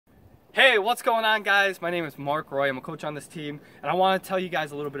Hey, what's going on, guys? My name is Mark Roy. I'm a coach on this team, and I want to tell you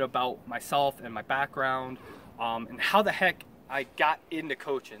guys a little bit about myself and my background, and how the heck I got into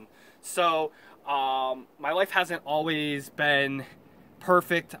coaching. So, my life hasn't always been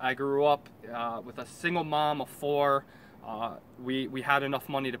perfect. I grew up with a single mom of four. We had enough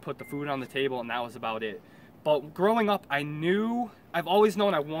money to put the food on the table, and that was about it. But growing up, I've always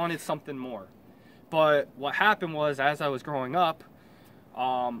known I wanted something more. But what happened was, as I was growing up,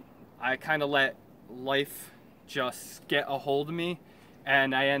 I kind of let life just get a hold of me,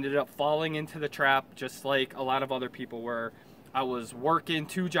 and I ended up falling into the trap just like a lot of other people were. I was working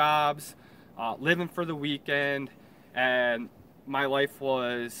two jobs, living for the weekend, and my life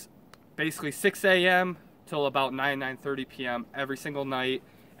was basically 6 a.m. till about 9:30 p.m. every single night,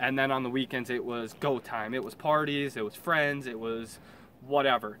 and then on the weekends it was go time. It was parties, it was friends, it was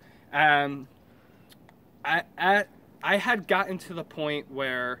whatever. And I had gotten to the point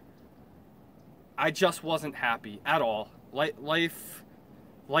where I just wasn't happy at all. Life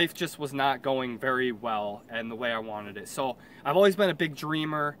just was not going very well and the way I wanted it. So I've always been a big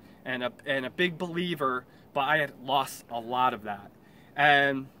dreamer and a big believer, but I had lost a lot of that.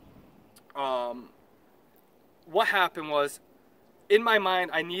 And what happened was, in my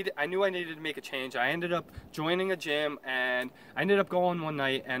mind, I knew I needed to make a change. I ended up joining a gym, and I ended up going one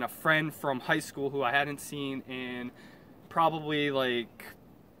night, and a friend from high school who I hadn't seen in probably like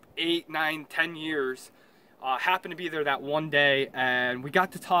 8, 9, 10 years happened to be there that one day, and we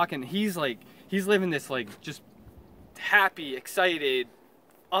got to talk, and he's living this like just happy, excited,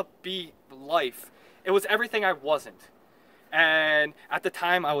 upbeat life. It was everything I wasn't. And at the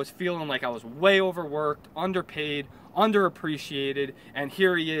time I was feeling like I was way overworked, underpaid, underappreciated, and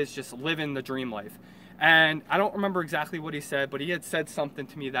here he is just living the dream life. And I don't remember exactly what he said, but he had said something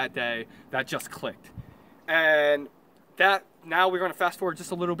to me that day that just clicked. And that, now we're going to fast forward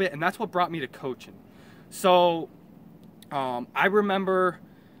just a little bit, and that's what brought me to coaching. So I remember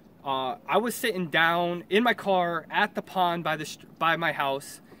I was sitting down in my car at the pond by my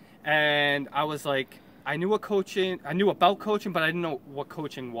house, and I was like, I knew about coaching, but I didn't know what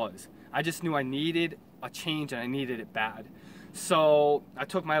coaching was. I just knew I needed a change, and I needed it bad. So I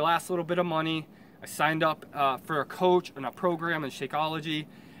took my last little bit of money, I signed up for a coach and a program in Shakeology,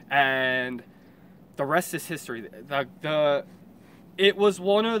 and the rest is history. It was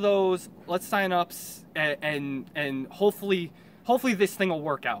one of those, let's sign up and hopefully this thing will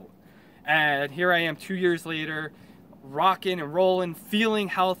work out. And here I am 2 years later, rocking and rolling, feeling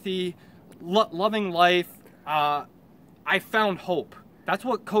healthy, loving life. I found hope. That's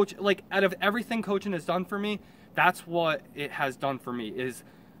what out of everything coaching has done for me, that's what it has done for me,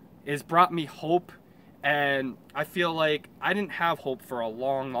 is brought me hope. And I feel like I didn't have hope for a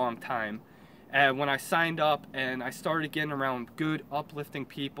long time. And when I signed up and I started getting around good, uplifting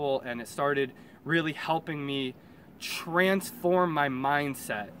people, and it started really helping me transform my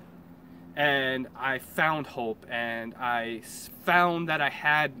mindset, and I found hope, and I found that I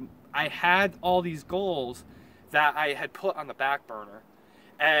had all these goals that I had put on the back burner.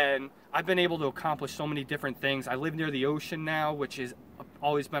 And I've been able to accomplish so many different things. I live near the ocean now, which has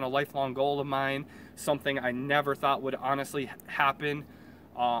always been a lifelong goal of mine, something I never thought would honestly happen.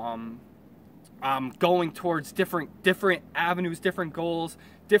 I'm going towards different avenues, different goals,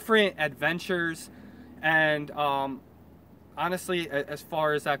 different adventures, and honestly, as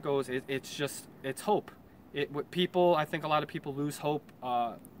far as that goes, it's hope. I think a lot of people lose hope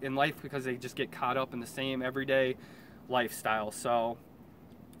in life because they just get caught up in the same everyday lifestyle. So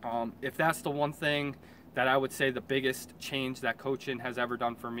if that's the one thing that I would say the biggest change that coaching has ever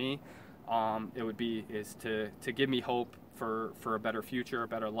done for me, is to give me hope for a better future, a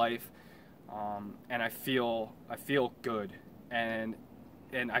better life. And I feel good, and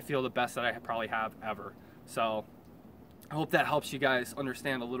I feel the best that I probably have ever. So I hope that helps you guys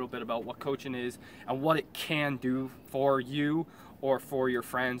understand a little bit about what coaching is and what it can do for you or for your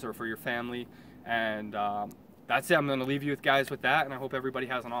friends or for your family. And that's it. I'm going to leave you guys with that, and I hope everybody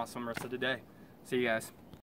has an awesome rest of the day. See you guys.